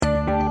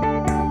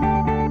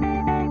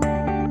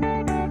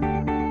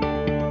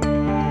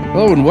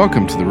Hello and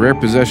welcome to the Rare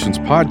Possessions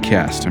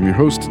Podcast. I'm your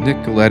host, Nick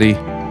Galletti,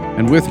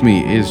 and with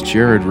me is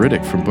Jared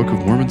Riddick from Book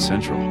of Mormon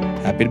Central.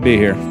 Happy to be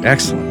here.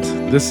 Excellent.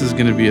 This is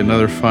going to be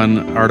another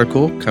fun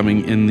article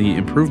coming in the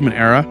Improvement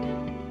era,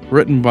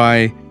 written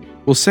by,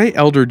 we'll say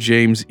Elder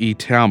James E.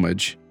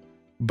 Talmage,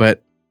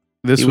 but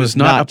this was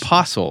not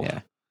apostle.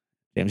 Yeah,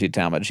 James E.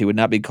 Talmage. He would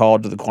not be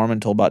called to the quorum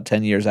until about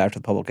 10 years after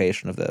the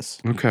publication of this.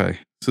 Okay.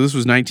 So this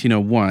was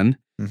 1901,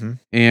 Mm-hmm.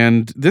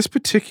 and this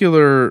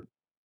particular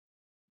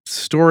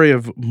story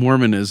of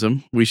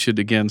Mormonism, we should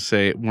again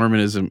say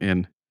Mormonism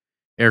in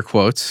air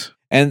quotes.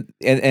 And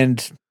Or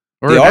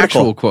the in article,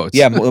 actual quotes.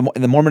 Yeah,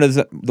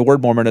 the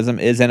word Mormonism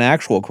is in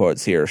actual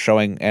quotes here,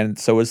 showing, and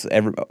so is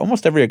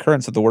almost every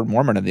occurrence of the word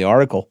Mormon in the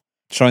article,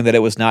 showing that it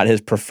was not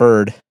his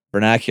preferred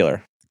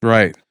vernacular.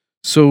 Right.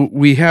 So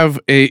we have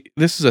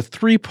this is a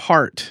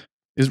three-part,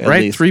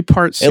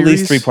 three-part series? At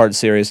least three-part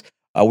series.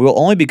 We will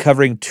only be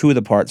covering two of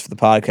the parts for the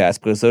podcast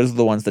because those are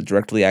the ones that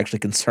directly actually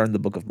concern the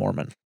Book of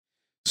Mormon.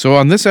 So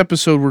on this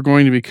episode, we're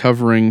going to be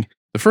covering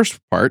the first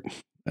part.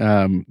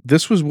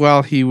 This was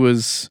while he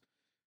was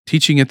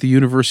teaching at the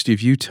University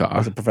of Utah.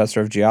 As a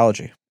professor of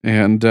geology.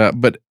 And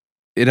but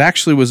it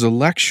actually was a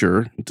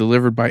lecture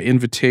delivered by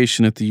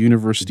invitation at the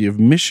University of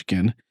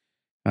Michigan,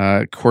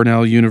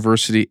 Cornell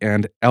University,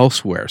 and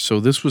elsewhere.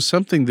 So this was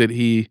something that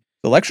the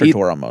lecture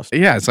tour almost.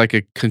 Yeah, it's like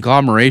a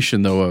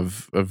conglomeration, though,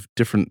 of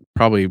different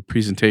probably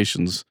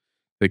presentations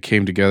that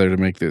came together to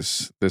make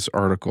this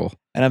article.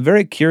 And I'm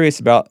very curious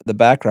about the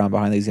background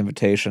behind these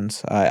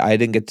invitations. I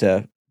didn't get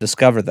to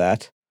discover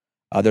that.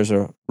 There's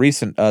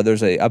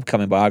a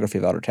upcoming biography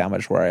of Elder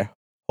Talmage where I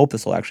hope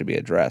this will actually be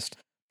addressed.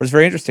 But it's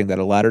very interesting that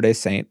a Latter-day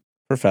Saint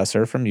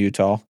professor from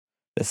Utah,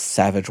 this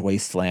savage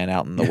wasteland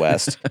out in the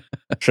West,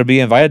 should be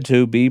invited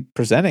to be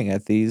presenting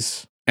at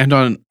these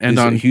on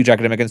huge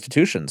academic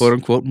institutions, quote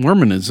unquote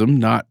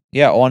Mormonism,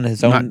 on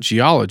his own, not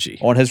geology,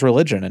 on his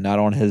religion, and not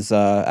on his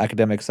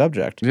academic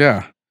subject.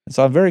 Yeah, and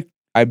so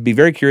I'd be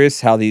very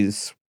curious how the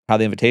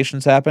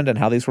invitations happened and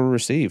how these were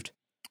received.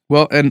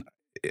 Well, and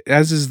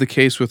as is the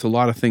case with a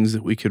lot of things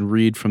that we can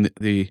read from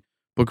the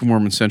Book of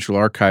Mormon Central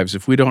Archives,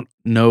 if we don't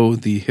know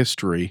the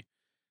history,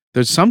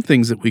 there's some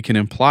things that we can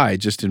imply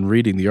just in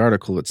reading the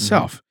article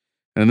itself. Mm-hmm.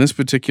 And in this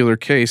particular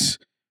case,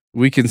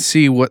 we can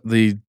see what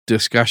the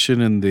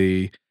discussion and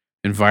the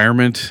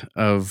environment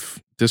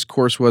of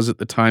discourse was at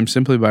the time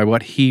simply by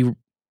what he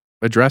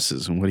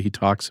addresses and what he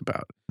talks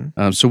about.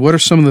 Mm-hmm. So what are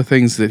some of the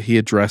things that he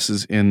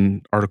addresses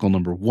in article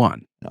number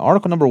 1? In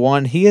article number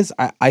 1, he is,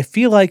 I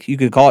feel like you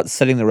could call it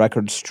setting the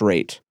record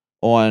straight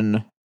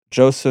on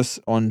Joseph's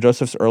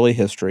early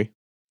history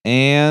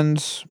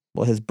and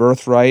his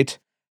birthright,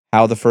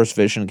 how the first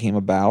vision came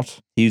about.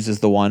 He uses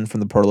the one from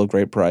the Pearl of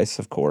Great Price,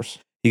 of course.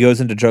 He goes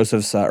into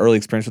Joseph's early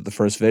experience with the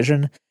first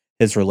vision,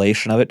 his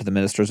relation of it to the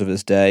ministers of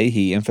his day.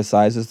 He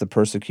emphasizes the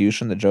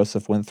persecution that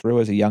Joseph went through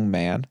as a young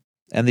man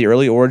and the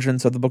early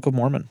origins of the Book of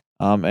Mormon.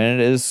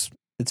 And it's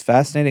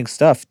fascinating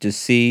stuff to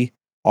see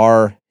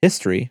our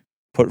history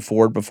put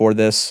forward before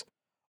this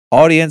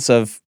audience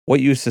of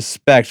what you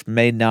suspect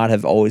may not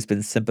have always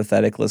been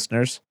sympathetic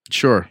listeners.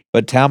 Sure.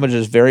 But Talmage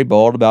is very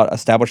bold about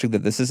establishing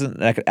that this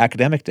isn't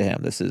academic to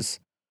him. This is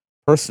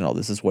personal.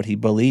 This is what he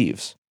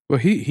believes. Well,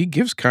 he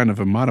gives kind of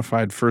a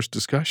modified first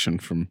discussion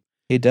from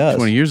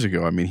 20 years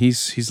ago. I mean,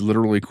 he's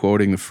literally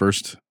quoting the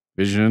first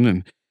vision,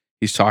 and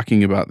he's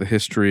talking about the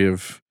history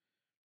of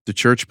the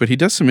church, but he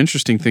does some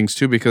interesting things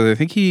too, because I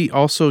think he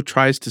also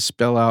tries to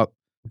spell out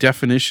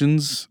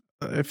definitions,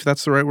 if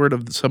that's the right word,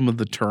 of some of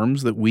the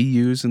terms that we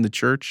use in the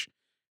church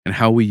and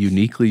how we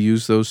uniquely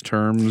use those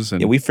terms.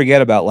 And we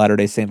forget about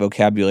Latter-day Saint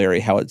vocabulary,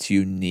 how it's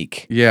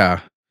unique.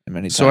 Yeah.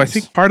 Many times. So I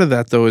think part of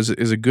that, though, is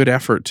a good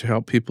effort to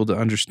help people to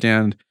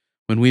understand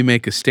when we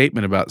make a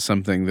statement about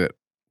something that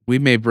we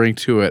may bring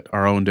to it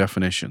our own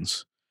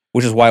definitions.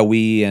 Which is why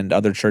we and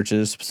other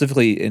churches,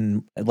 specifically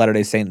in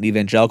Latter-day Saint and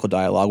evangelical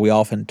dialogue, we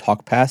often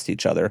talk past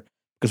each other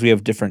because we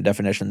have different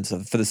definitions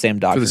for the same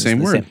doctrines, for the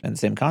same word, and the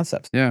same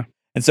concepts. Yeah.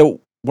 And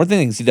so one of the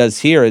things he does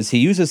here is he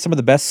uses some of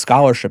the best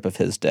scholarship of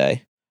his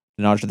day,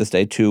 the knowledge of this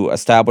day, to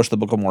establish the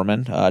Book of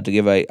Mormon, to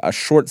give a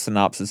short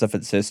synopsis of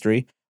its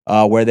history,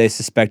 where they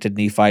suspected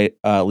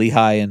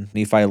Lehi and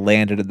Nephi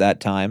landed at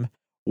that time,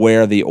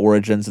 where the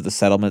origins of the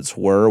settlements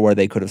were, where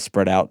they could have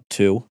spread out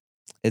to.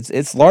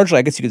 It's largely,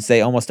 I guess you could say,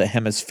 almost a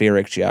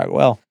hemispheric geography.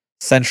 Well,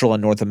 Central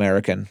and North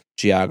American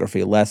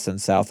geography, less than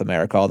South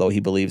America, although he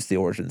believes the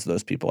origins of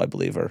those people, I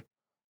believe, are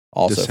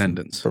also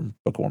descendants from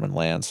Book of Mormon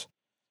lands.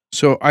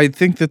 So I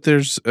think that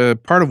there's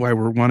part of why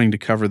we're wanting to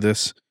cover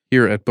this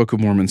here at Book of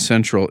Mormon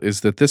Central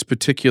is that this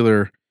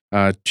particular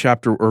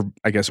chapter, or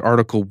I guess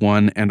Article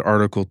 1 and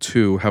Article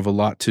 2, have a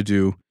lot to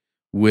do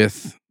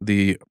with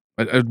a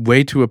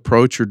way to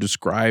approach or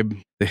describe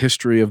the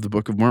history of the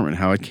Book of Mormon,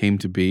 how it came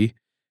to be.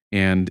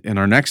 And in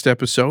our next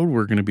episode,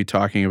 we're going to be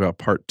talking about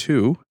Part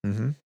 2,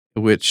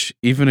 which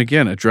even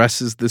again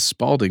addresses this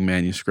Spalding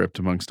manuscript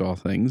amongst all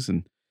things.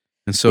 And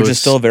so which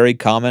is still very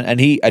common. And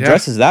he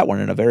addresses that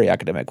one in a very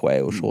academic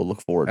way, which we'll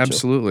look forward to.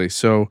 Absolutely.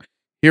 So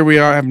here we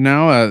have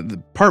now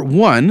Part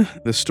 1,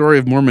 the story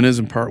of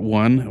Mormonism, Part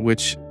 1,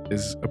 which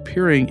is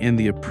appearing in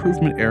the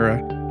Improvement Era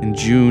in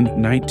June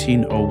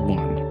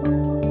 1901.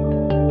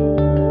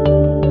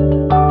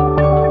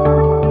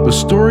 The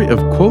Story of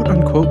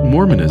Quote-Unquote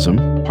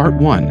Mormonism, Part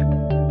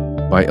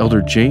 1, by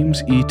Elder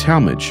James E.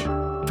 Talmage,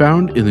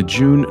 found in the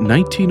June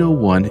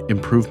 1901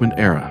 Improvement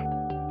Era.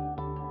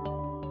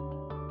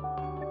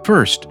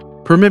 First,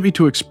 permit me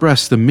to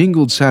express the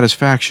mingled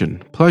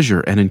satisfaction,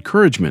 pleasure, and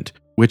encouragement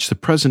which the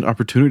present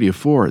opportunity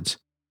affords.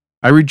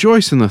 I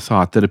rejoice in the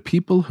thought that a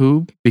people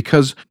who,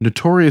 because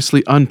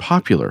notoriously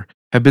unpopular,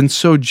 have been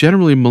so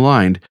generally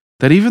maligned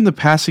that even the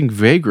passing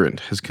vagrant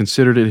has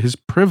considered it his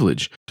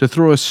privilege to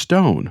throw a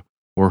stone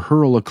or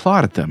hurl a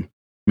clod at them,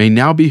 may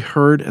now be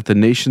heard at the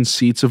nation's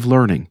seats of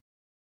learning,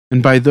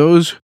 and by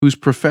those whose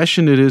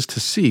profession it is to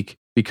seek,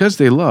 because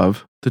they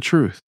love, the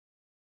truth.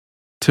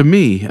 To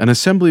me, an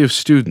assembly of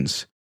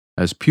students,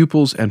 as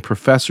pupils and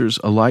professors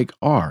alike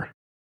are,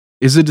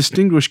 is a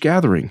distinguished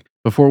gathering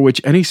before which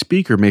any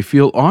speaker may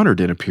feel honored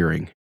in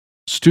appearing.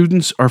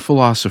 Students are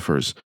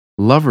philosophers,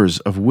 lovers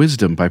of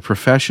wisdom by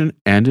profession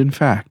and in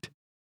fact.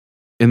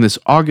 In this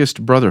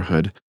august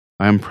brotherhood,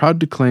 I am proud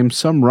to claim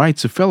some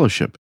rights of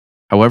fellowship,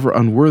 however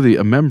unworthy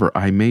a member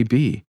I may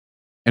be,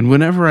 and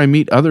whenever I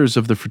meet others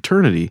of the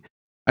fraternity,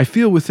 I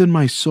feel within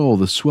my soul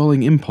the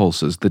swelling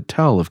impulses that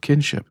tell of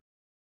kinship.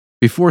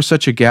 Before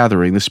such a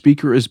gathering, the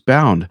speaker is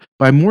bound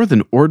by more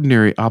than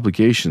ordinary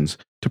obligations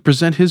to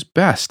present his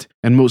best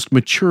and most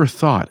mature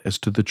thought as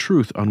to the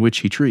truth on which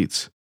he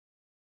treats.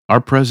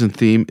 Our present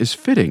theme is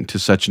fitting to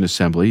such an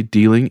assembly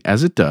dealing,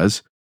 as it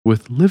does,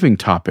 with living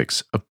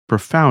topics of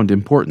profound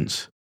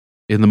importance.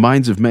 In the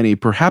minds of many,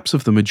 perhaps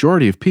of the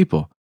majority of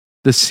people,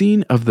 the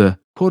scene of the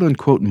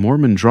quote-unquote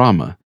Mormon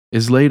drama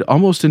is laid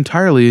almost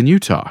entirely in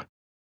Utah.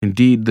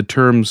 Indeed, the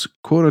terms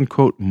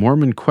quote-unquote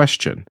Mormon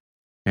question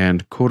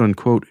and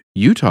quote-unquote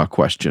Utah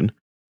question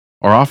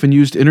are often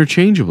used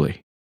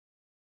interchangeably.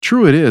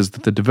 True it is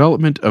that the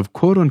development of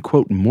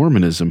quote-unquote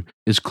Mormonism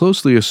is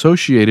closely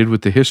associated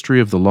with the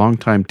history of the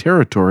longtime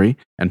territory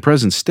and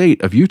present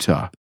state of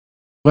Utah,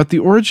 but the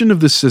origin of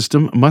this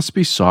system must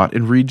be sought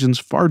in regions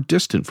far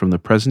distant from the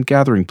present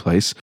gathering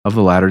place of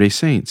the Latter-day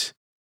Saints,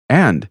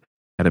 and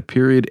at a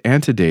period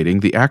antedating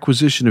the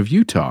acquisition of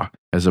Utah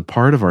as a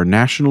part of our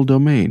national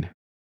domain.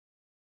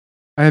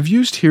 I have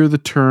used here the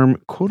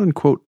term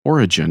quote-unquote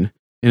origin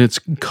in its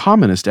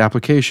commonest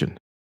application,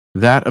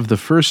 that of the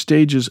first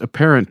stages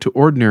apparent to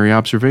ordinary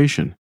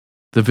observation,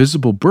 the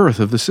visible birth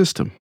of the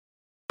system.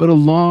 But a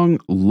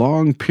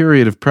long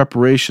period of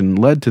preparation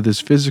led to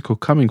this physical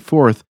coming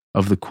forth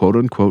of the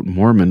quote-unquote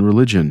Mormon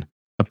religion,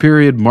 a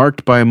period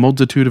marked by a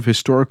multitude of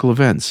historical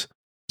events,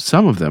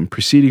 some of them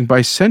preceding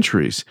by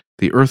centuries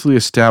the earthly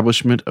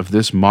establishment of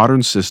this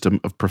modern system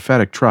of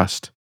prophetic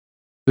trust.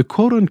 The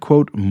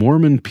quote-unquote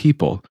Mormon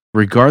people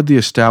regard the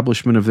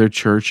establishment of their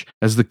church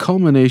as the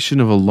culmination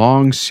of a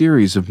long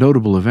series of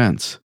notable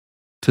events.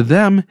 To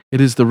them,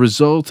 it is the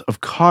result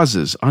of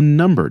causes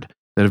unnumbered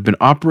that have been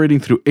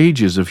operating through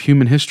ages of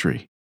human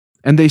history,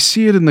 and they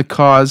see it in the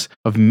cause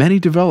of many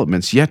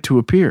developments yet to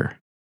appear.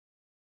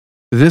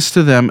 This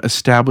to them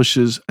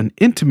establishes an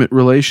intimate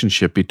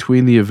relationship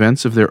between the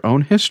events of their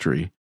own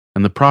history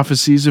and the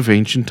prophecies of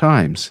ancient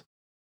times.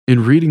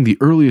 In reading the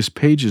earliest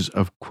pages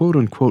of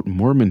quote-unquote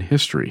Mormon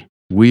history,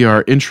 we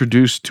are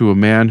introduced to a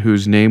man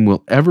whose name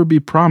will ever be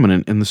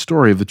prominent in the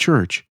story of the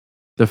church,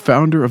 the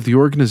founder of the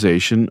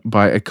organization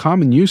by a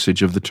common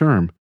usage of the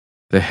term,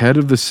 the head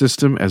of the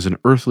system as an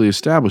earthly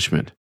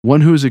establishment,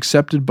 one who is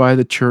accepted by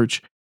the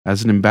church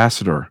as an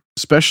ambassador,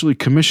 specially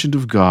commissioned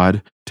of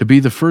God to be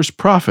the first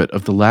prophet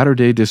of the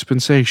latter-day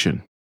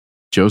dispensation,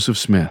 Joseph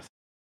Smith.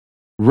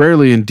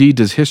 Rarely indeed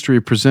does history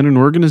present an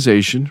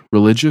organization,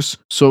 religious,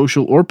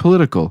 social, or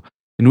political,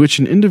 in which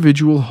an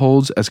individual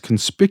holds as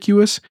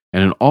conspicuous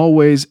and in all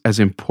ways as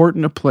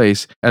important a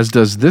place as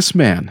does this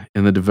man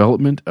in the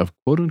development of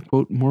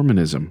quote-unquote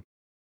Mormonism.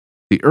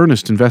 The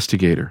earnest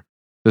investigator,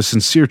 the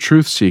sincere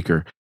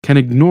truth-seeker, can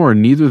ignore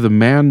neither the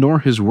man nor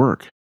his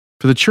work,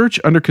 for the church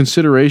under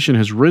consideration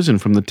has risen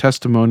from the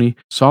testimony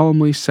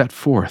solemnly set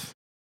forth,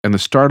 and the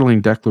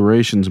startling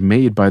declarations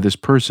made by this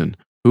person,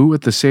 who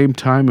at the same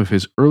time of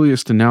his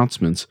earliest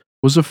announcements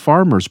was a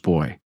farmer's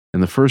boy in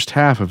the first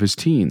half of his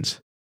teens.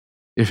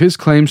 If his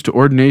claims to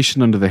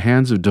ordination under the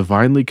hands of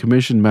divinely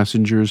commissioned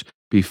messengers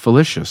be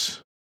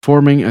fallacious,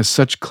 forming as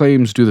such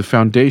claims do the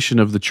foundation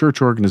of the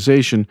church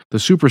organization, the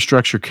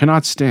superstructure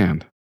cannot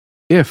stand.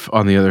 If,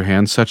 on the other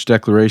hand, such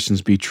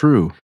declarations be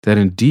true, then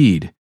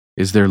indeed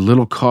is there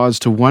little cause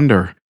to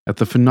wonder at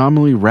the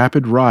phenomenally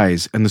rapid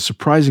rise and the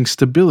surprising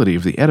stability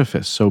of the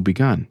edifice so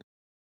begun.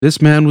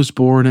 This man was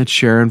born at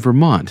Sharon,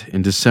 Vermont,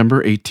 in December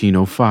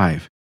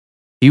 1805.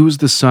 He was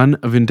the son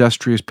of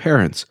industrious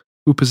parents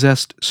who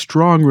possessed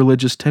strong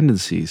religious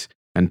tendencies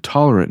and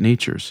tolerant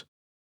natures.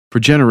 For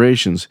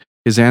generations,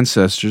 his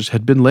ancestors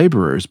had been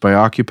laborers by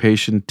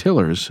occupation,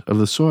 tillers of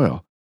the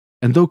soil,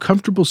 and though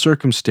comfortable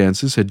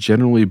circumstances had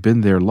generally been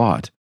their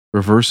lot,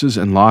 reverses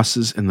and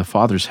losses in the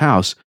father's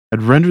house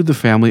had rendered the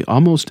family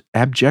almost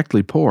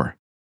abjectly poor.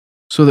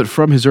 so that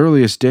from his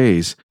earliest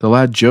days the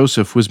lad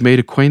Joseph was made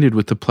acquainted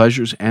with the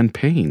pleasures and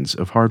pains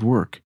of hard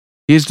work.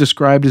 He is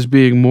described as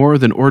being more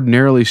than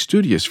ordinarily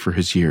studious for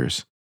his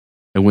years.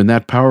 And when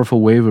that powerful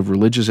wave of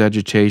religious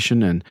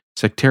agitation and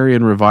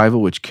sectarian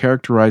revival which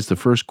characterized the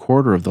first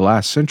quarter of the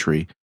last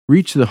century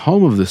reached the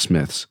home of the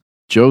Smiths,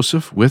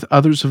 Joseph, with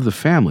others of the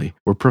family,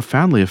 were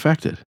profoundly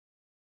affected.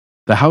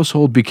 The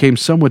household became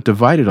somewhat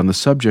divided on the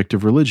subject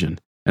of religion,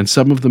 and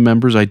some of the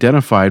members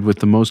identified with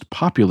the most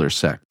popular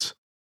sects.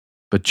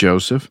 But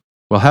Joseph,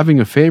 while having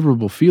a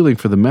favorable feeling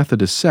for the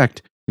Methodist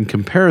sect in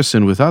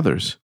comparison with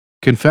others,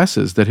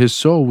 confesses that his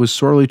soul was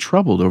sorely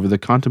troubled over the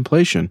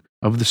contemplation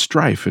of the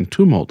strife and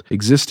tumult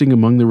existing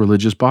among the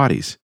religious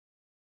bodies,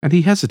 and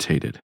he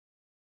hesitated.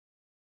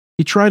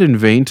 He tried in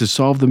vain to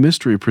solve the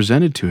mystery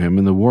presented to him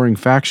in the warring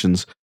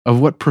factions of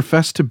what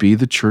professed to be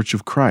the Church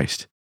of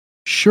Christ.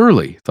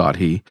 Surely, thought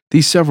he,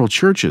 these several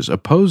churches,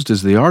 opposed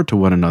as they are to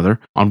one another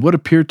on what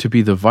appeared to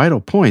be the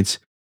vital points,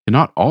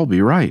 cannot all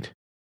be right.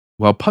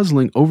 While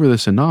puzzling over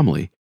this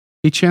anomaly,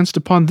 he chanced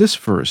upon this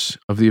verse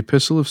of the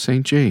Epistle of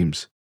St.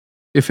 James.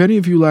 If any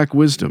of you lack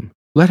wisdom,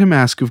 let him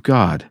ask of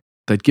God,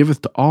 that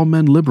giveth to all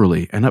men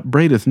liberally, and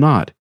upbraideth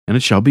not, and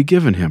it shall be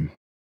given him.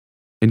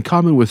 In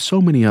common with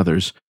so many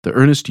others, the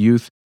earnest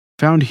youth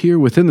found here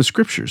within the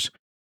Scriptures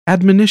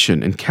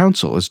admonition and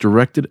counsel as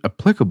directed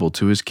applicable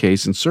to his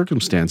case and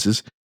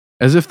circumstances,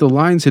 as if the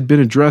lines had been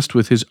addressed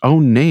with his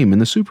own name in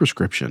the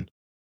superscription.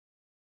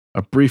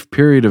 A brief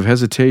period of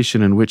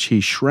hesitation in which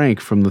he shrank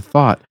from the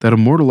thought that a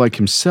mortal like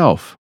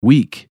himself,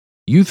 weak,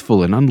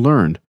 youthful, and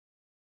unlearned,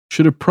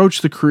 should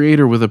approach the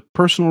Creator with a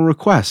personal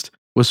request,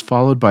 was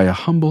followed by a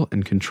humble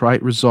and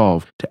contrite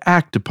resolve to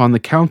act upon the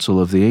counsel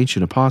of the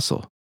ancient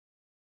apostle.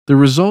 The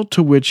result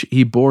to which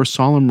he bore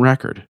solemn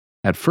record,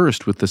 at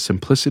first with the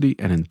simplicity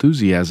and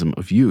enthusiasm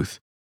of youth,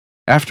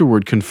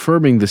 afterward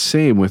confirming the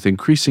same with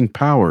increasing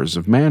powers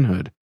of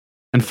manhood,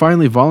 and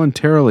finally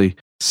voluntarily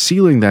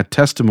sealing that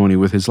testimony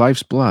with his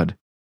life's blood,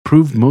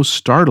 proved most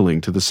startling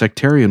to the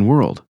sectarian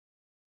world,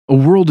 a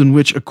world in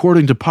which,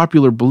 according to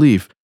popular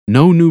belief,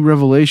 no new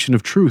revelation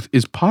of truth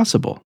is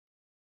possible.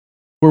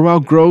 For while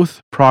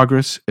growth,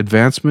 progress,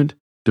 advancement,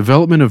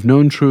 development of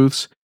known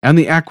truths, and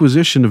the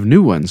acquisition of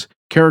new ones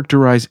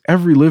characterize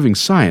every living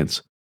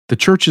science, the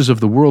churches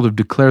of the world have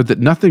declared that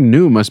nothing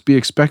new must be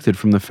expected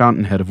from the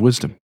fountainhead of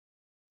wisdom.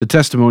 The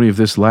testimony of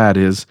this lad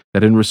is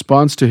that in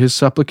response to his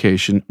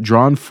supplication,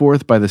 drawn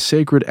forth by the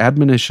sacred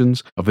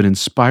admonitions of an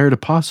inspired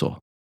apostle,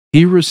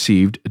 he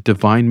received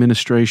divine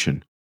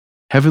ministration.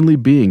 Heavenly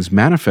beings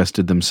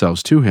manifested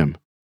themselves to him,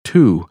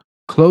 two,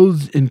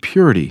 clothed in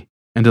purity,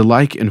 and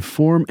alike in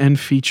form and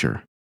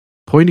feature.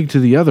 Pointing to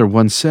the other,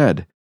 one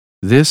said,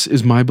 "This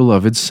is my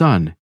beloved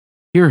Son.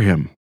 Hear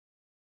him."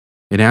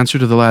 In answer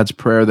to the lad's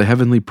prayer, the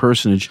heavenly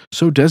personage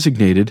so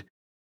designated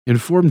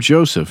informed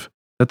Joseph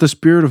that the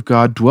Spirit of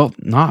God dwelt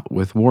not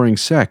with warring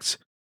sects,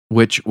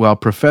 which, while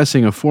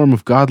professing a form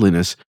of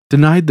godliness,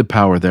 denied the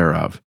power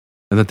thereof,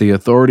 and that the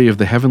authority of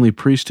the heavenly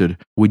priesthood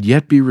would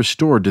yet be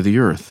restored to the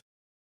earth.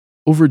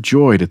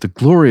 Overjoyed at the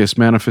glorious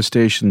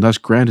manifestation thus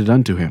granted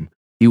unto him,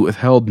 he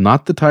withheld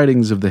not the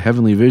tidings of the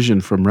heavenly vision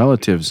from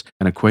relatives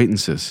and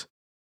acquaintances.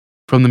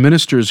 From the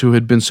ministers who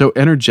had been so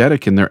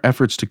energetic in their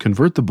efforts to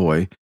convert the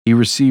boy, he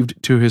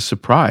received, to his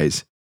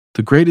surprise,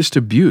 the greatest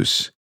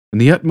abuse and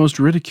the utmost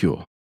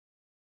ridicule.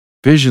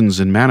 Visions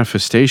and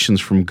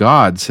manifestations from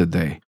God, said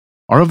they,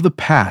 are of the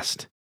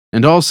past,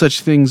 and all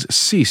such things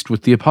ceased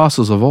with the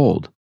apostles of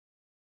old.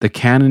 The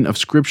canon of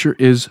Scripture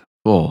is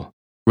full.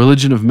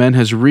 Religion of men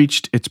has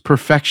reached its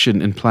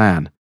perfection in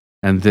plan,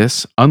 and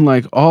this,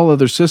 unlike all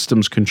other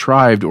systems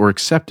contrived or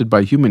accepted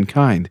by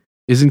humankind,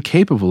 is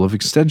incapable of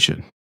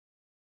extension.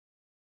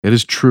 It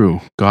is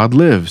true, God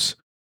lives,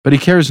 but he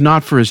cares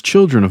not for his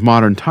children of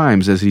modern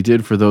times as he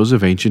did for those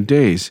of ancient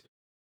days.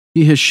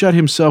 He has shut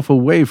himself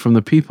away from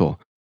the people,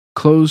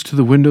 closed to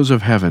the windows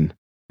of heaven,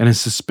 and has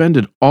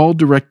suspended all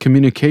direct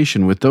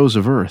communication with those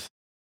of earth.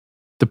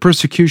 The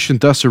persecution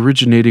thus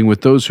originating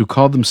with those who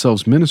called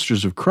themselves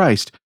ministers of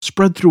Christ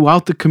spread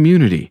throughout the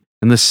community,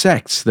 and the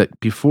sects that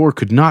before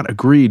could not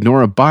agree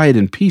nor abide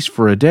in peace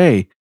for a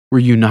day were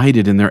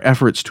united in their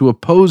efforts to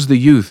oppose the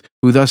youth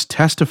who thus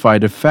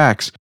testified of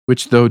facts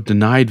which, though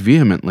denied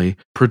vehemently,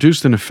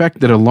 produced an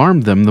effect that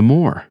alarmed them the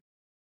more.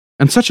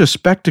 And such a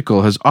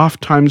spectacle has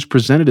oft-times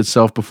presented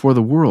itself before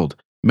the world.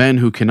 Men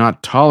who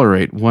cannot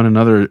tolerate one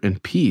another in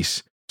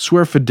peace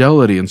swear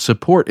fidelity and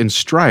support in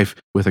strife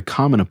with a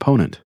common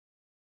opponent.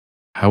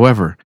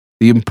 However,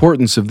 the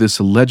importance of this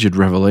alleged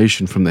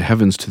revelation from the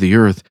heavens to the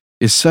earth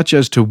is such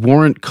as to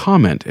warrant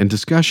comment and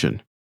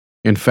discussion.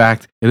 In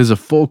fact, it is a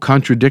full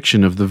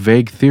contradiction of the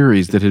vague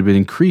theories that had been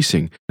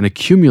increasing and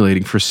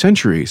accumulating for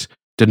centuries,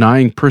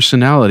 denying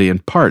personality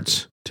and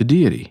parts to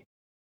deity.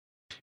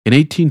 In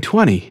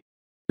 1820,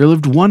 there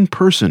lived one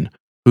person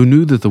who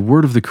knew that the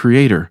word of the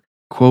Creator,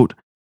 quote,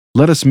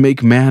 "Let us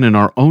make man in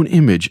our own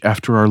image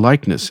after our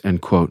likeness,"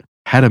 end quote,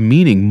 had a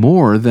meaning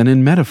more than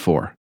in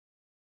metaphor.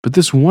 But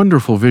this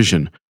wonderful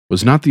vision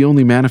was not the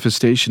only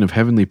manifestation of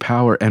heavenly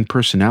power and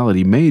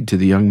personality made to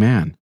the young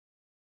man.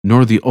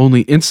 nor the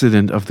only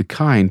incident of the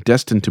kind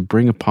destined to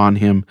bring upon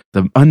him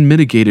the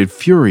unmitigated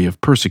fury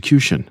of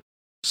persecution.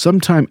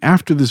 Sometime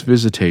after this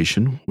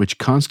visitation, which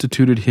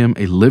constituted him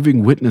a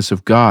living witness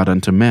of God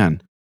unto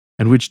men,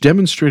 and which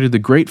demonstrated the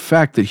great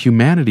fact that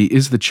humanity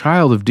is the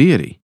child of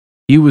deity,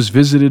 he was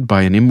visited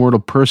by an immortal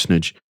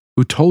personage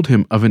who told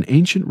him of an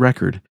ancient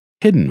record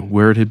hidden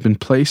where it had been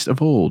placed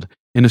of old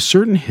in a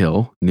certain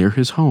hill near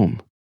his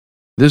home.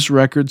 This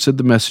record, said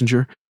the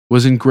messenger,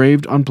 was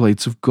engraved on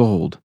plates of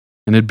gold,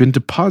 and had been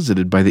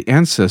deposited by the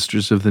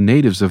ancestors of the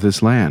natives of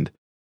this land,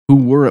 who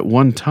were at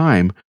one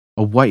time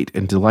a white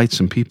and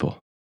delightsome people.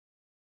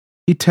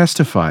 He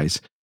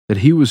testifies that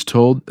he was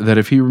told that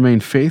if he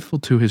remained faithful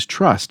to his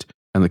trust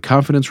and the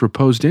confidence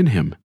reposed in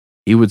him,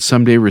 he would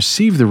someday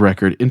receive the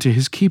record into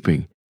his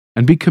keeping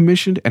and be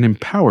commissioned and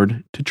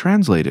empowered to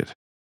translate it.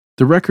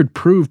 The record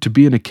proved to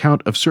be an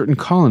account of certain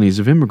colonies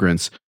of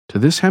immigrants to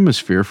this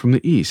hemisphere from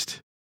the East.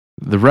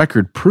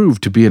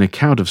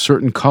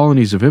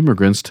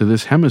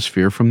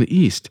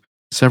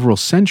 Several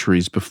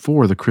centuries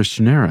before the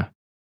Christian era.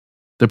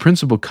 The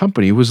principal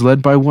company was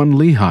led by one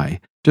Lehi,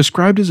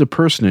 described as a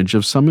personage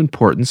of some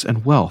importance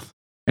and wealth,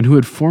 and who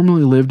had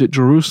formerly lived at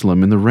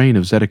Jerusalem in the reign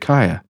of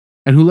Zedekiah,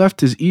 and who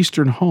left his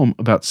eastern home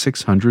about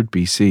 600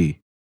 BC.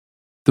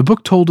 The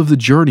book told of the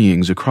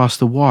journeyings across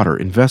the water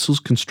in vessels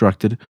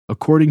constructed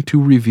according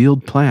to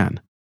revealed plan,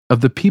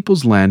 of the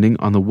people's landing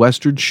on the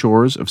western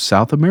shores of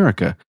South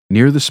America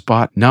near the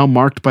spot now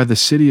marked by the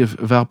city of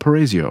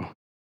Valparaiso,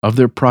 of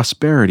their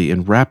prosperity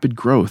and rapid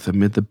growth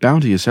amid the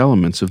bounteous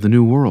elements of the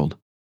New World,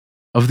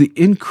 of the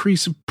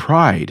increase of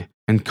pride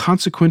and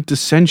consequent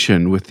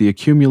dissension with the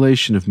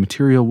accumulation of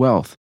material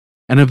wealth,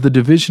 and of the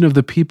division of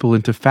the people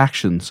into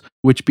factions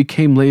which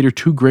became later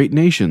two great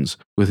nations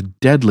with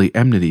deadly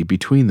enmity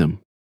between them.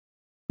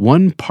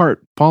 One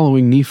part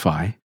following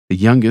Nephi, the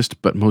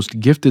youngest but most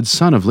gifted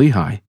son of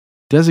Lehi,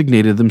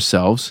 designated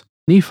themselves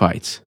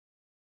Nephites.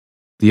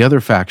 The other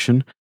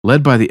faction,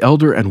 led by the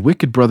elder and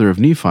wicked brother of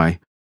Nephi,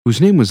 whose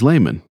name was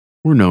Laman,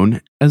 were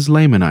known as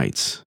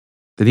Lamanites.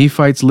 The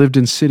Nephites lived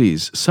in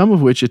cities, some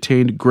of which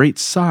attained great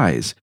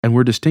size and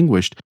were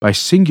distinguished by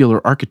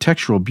singular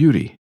architectural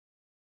beauty.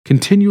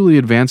 Continually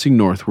advancing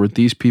northward,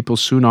 these people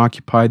soon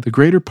occupied the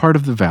greater part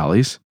of the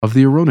valleys of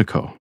the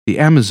Orinoco, the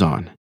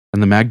Amazon,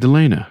 and the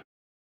Magdalena.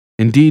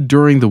 Indeed,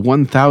 during the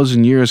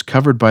 1,000 years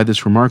covered by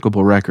this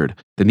remarkable record,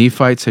 the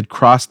Nephites had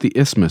crossed the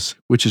isthmus,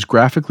 which is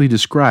graphically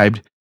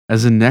described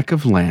as a neck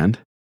of land,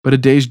 but a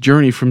day's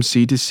journey from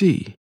sea to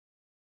sea,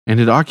 and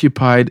had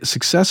occupied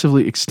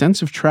successively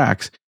extensive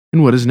tracts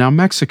in what is now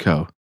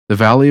Mexico, the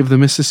valley of the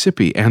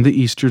Mississippi, and the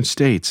eastern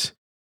states.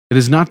 It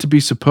is not to be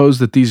supposed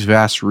that these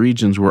vast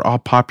regions were all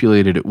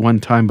populated at one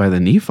time by the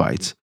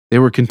Nephites. They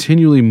were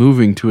continually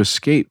moving to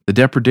escape the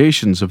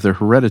depredations of their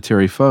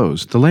hereditary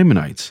foes, the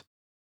Lamanites,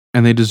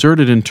 and they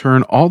deserted in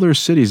turn all their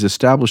cities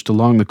established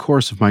along the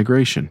course of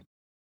migration.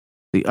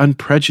 The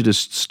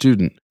unprejudiced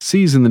student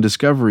sees in the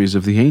discoveries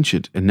of the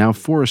ancient and now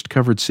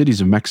forest-covered cities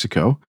of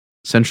Mexico,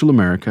 Central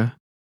America,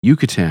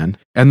 Yucatan,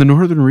 and the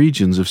northern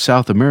regions of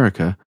South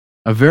America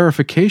a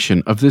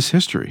verification of this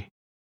history.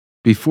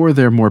 Before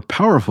their more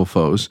powerful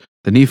foes,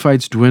 the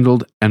Nephites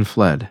dwindled and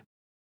fled.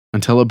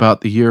 Until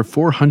about the year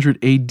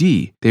 400 AD,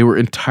 they were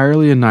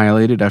entirely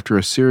annihilated after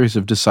a series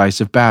of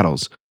decisive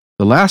battles,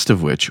 the last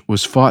of which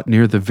was fought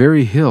near the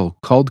very hill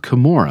called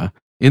Cumorah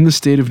in the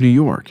state of New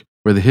York,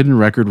 where the hidden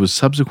record was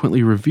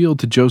subsequently revealed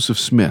to Joseph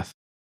Smith.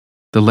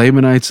 The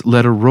Lamanites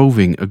led a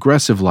roving,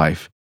 aggressive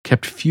life,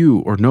 kept few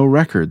or no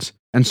records,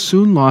 and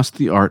soon lost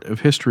the art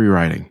of history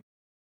writing.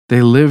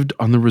 They lived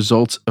on the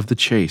results of the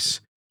chase,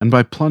 and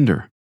by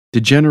plunder,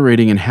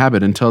 degenerating in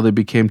habit until they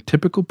became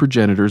typical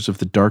progenitors of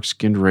the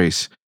dark-skinned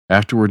race,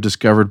 afterward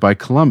discovered by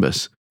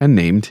Columbus and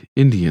named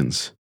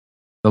Indians.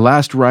 The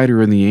last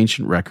writer in the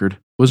ancient record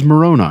was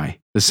Moroni,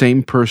 the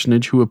same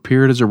personage who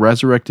appeared as a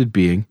resurrected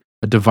being,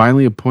 a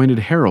divinely appointed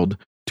herald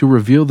to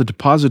reveal the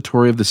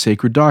depository of the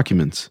sacred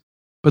documents.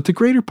 But the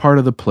greater part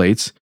of the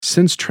plates,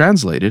 since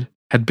translated,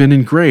 had been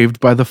engraved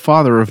by the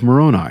father of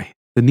Moroni,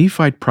 the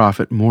Nephite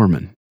prophet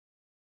Mormon.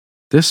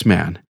 This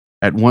man,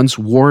 at once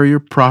warrior,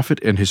 prophet,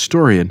 and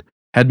historian,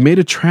 had made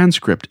a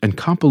transcript and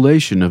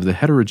compilation of the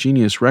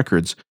heterogeneous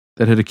records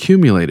that had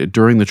accumulated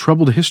during the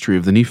troubled history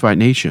of the Nephite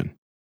nation.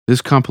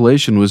 This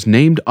compilation was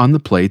named on the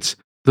plates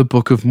the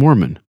Book of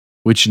Mormon,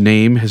 which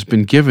name has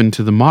been given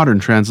to the modern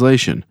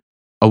translation,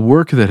 a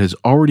work that has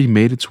already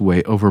made its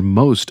way over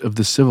most of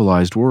the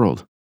civilized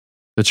world.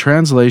 The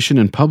translation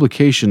and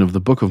publication of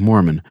the Book of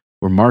Mormon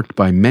were marked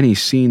by many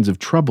scenes of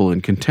trouble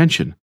and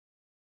contention,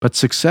 but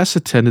success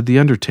attended the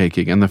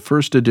undertaking, and the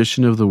first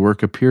edition of the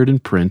work appeared in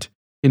print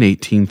in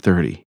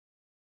 1830.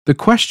 The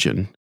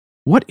question,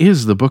 what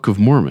is the Book of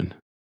Mormon?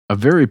 A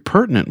very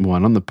pertinent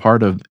one on the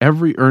part of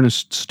every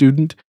earnest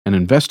student and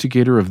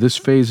investigator of this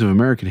phase of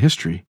American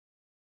history,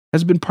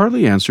 has been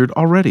partly answered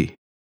already.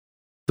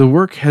 The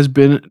work has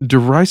been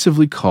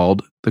derisively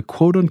called the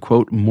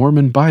quote-unquote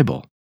Mormon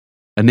Bible,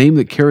 a name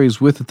that carries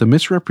with it the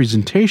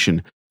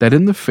misrepresentation that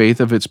in the faith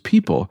of its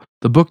people,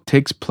 the book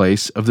takes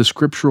place of the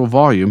scriptural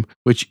volume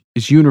which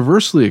is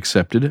universally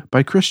accepted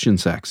by Christian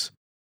sects.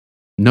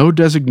 No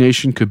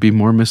designation could be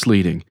more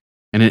misleading,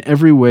 and in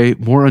every way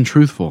more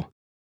untruthful.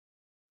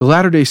 The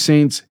Latter-day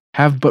Saints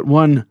have but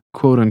one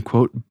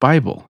quote-unquote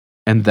Bible,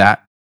 and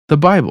that the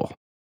Bible.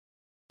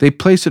 They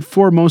place it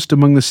foremost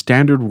among the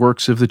standard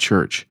works of the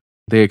Church.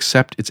 They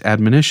accept its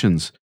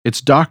admonitions,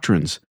 its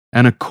doctrines,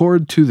 and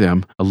accord to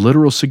them a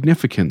literal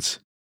significance.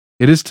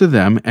 It is to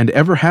them, and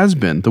ever has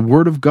been, the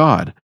Word of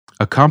God,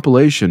 a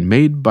compilation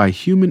made by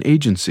human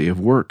agency of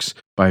works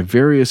by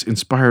various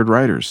inspired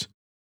writers.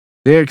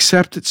 They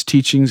accept its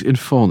teachings in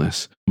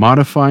fullness,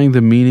 modifying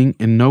the meaning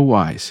in no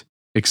wise,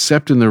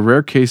 except in the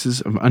rare cases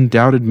of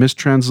undoubted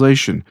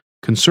mistranslation,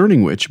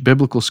 concerning which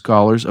biblical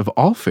scholars of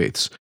all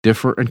faiths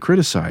differ and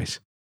criticize.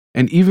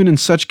 And even in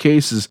such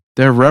cases,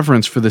 their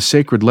reverence for the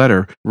sacred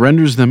letter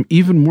renders them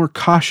even more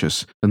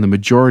cautious than the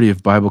majority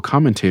of Bible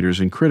commentators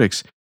and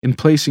critics in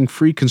placing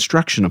free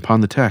construction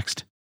upon the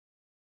text.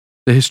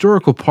 The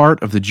historical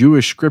part of the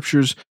Jewish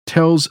scriptures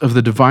tells of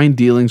the divine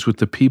dealings with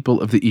the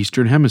people of the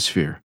Eastern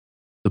Hemisphere.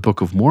 The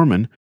Book of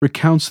Mormon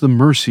recounts the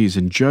mercies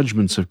and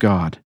judgments of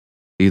God,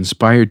 the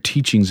inspired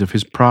teachings of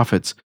his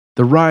prophets,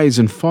 the rise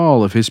and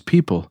fall of his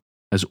people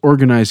as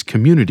organized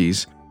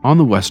communities on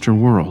the Western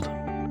world.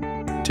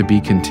 To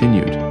be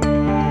continued.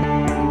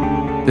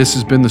 This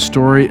has been the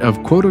story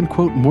of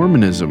quote-unquote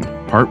Mormonism,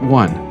 Part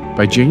 1,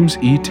 by James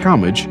E.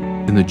 Talmage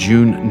in the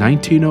June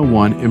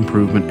 1901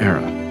 Improvement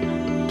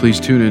Era. Please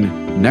tune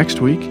in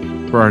next week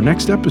for our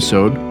next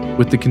episode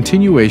with the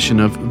continuation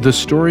of the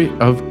story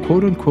of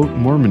quote-unquote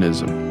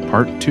Mormonism,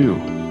 Part 2.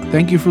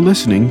 Thank you for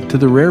listening to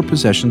the Rare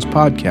Possessions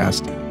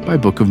podcast by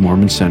Book of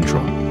Mormon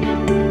Central.